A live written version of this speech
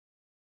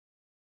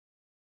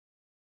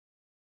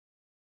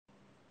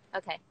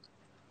Okay.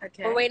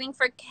 Okay. We're waiting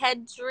for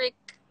Kedric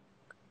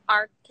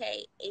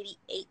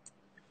RK88.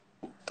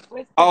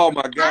 Oh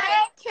my God.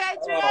 Hi,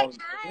 Kedric.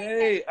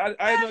 Hey, I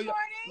know Good you,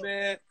 morning.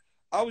 man.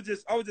 I was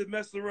just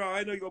messing around.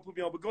 I know you're gonna put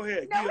me on, but go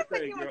ahead, do No, your we put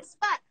thing, you on girl. the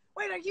spot.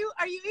 Wait, are you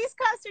East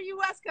Coast or you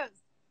West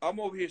Coast? I'm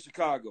over here in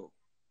Chicago.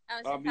 Oh,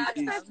 Chicago.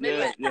 East.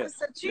 Midwest. Yeah.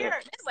 So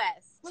cheers.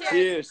 Midwest.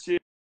 Cheers, cheers.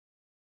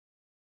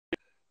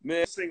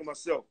 Man, singing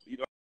myself. You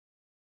know,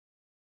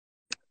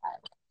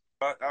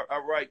 I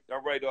write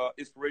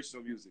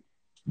inspirational music.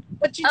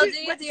 What you Oh, do?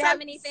 do you have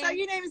anything? So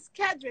your name is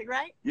Kedric,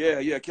 right? Yeah,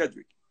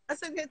 Kedric. I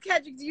said,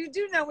 Kedric, you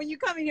do know when you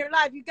come in here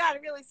live, you got to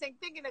really sing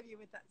 "Thinking of You"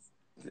 with us.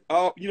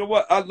 Oh, you know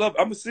what? I'm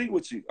gonna sing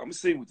with you.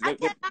 Okay,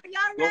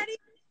 y'all ready?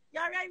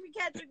 Y'all ready for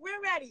Kedric?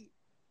 We're ready.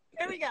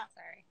 Here we go.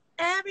 Sorry.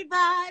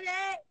 Everybody,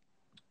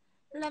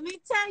 let me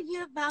tell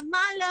you about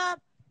my love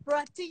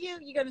brought to you.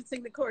 You're gonna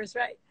sing the chorus,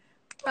 right?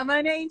 I'm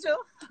an angel.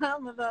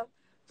 I'm a love,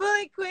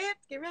 fully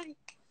equipped. Get ready.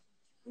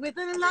 With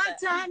a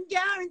lifetime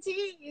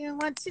guarantee,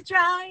 and once you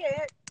try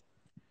it,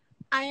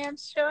 I am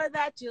sure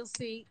that you'll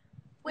see.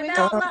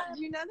 Without love,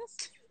 do you know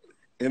this?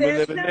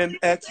 Living in Who's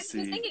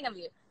ecstasy. thinking of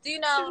you? Do you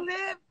know? To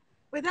live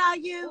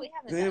without you.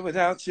 Live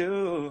without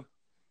you.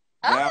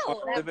 Now I'm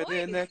living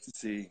in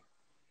ecstasy.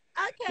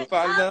 Okay. With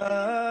our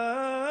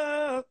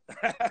love.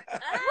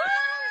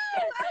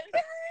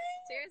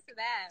 Cheers to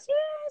that.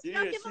 Cheers.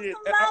 Now give us Cheers.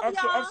 some love,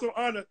 y'all. I'm so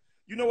honored.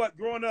 You know what?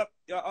 Growing up,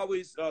 I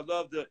always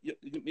loved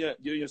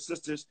your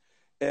sisters,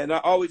 and I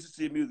always listen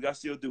to your music. I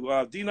still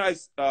do.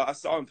 D-Nice, I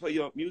saw him play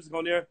your music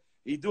on there.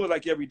 He do it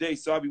like every day,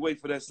 so I'll be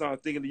waiting for that song,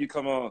 thinking that you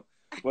come on.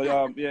 But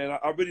yeah,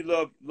 I really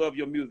love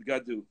your music. I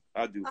do.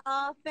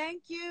 Oh,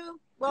 thank you.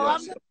 Well,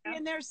 I'm gonna be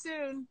in there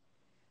soon.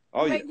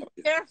 Oh yeah.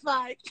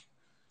 Terrified.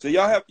 So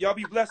y'all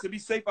be blessed and be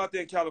safe out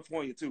there in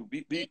California too.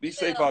 Be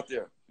safe out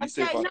there. Be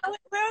safe out there. No,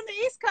 we're on the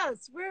East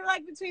Coast. We're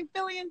like between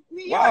Philly and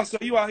New York. Wow, so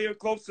you out here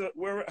close to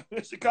where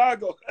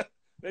Chicago?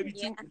 Maybe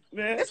two,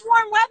 man. It's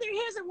warm weather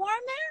here. Is it warm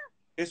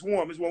there? It's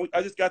warm. It's warm.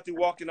 I just got through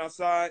walking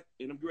outside,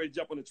 and I'm ready to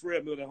jump on the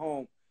treadmill at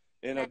home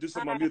and do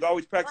some of my music. I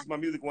always practice my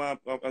music when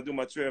I do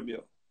my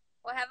treadmill.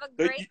 Well, have a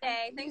great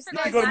day. Thanks for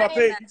You should go to my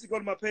page. You should go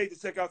to my page and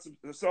check out some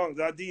songs.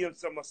 I DM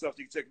some of my stuff.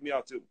 So you can check me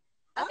out too.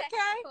 Okay.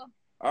 Cool.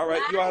 All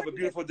right. You all have a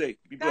beautiful day.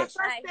 Be blessed.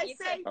 Stay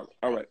safe.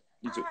 All right.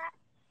 You too.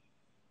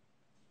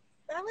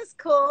 That was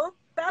cool.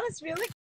 That was really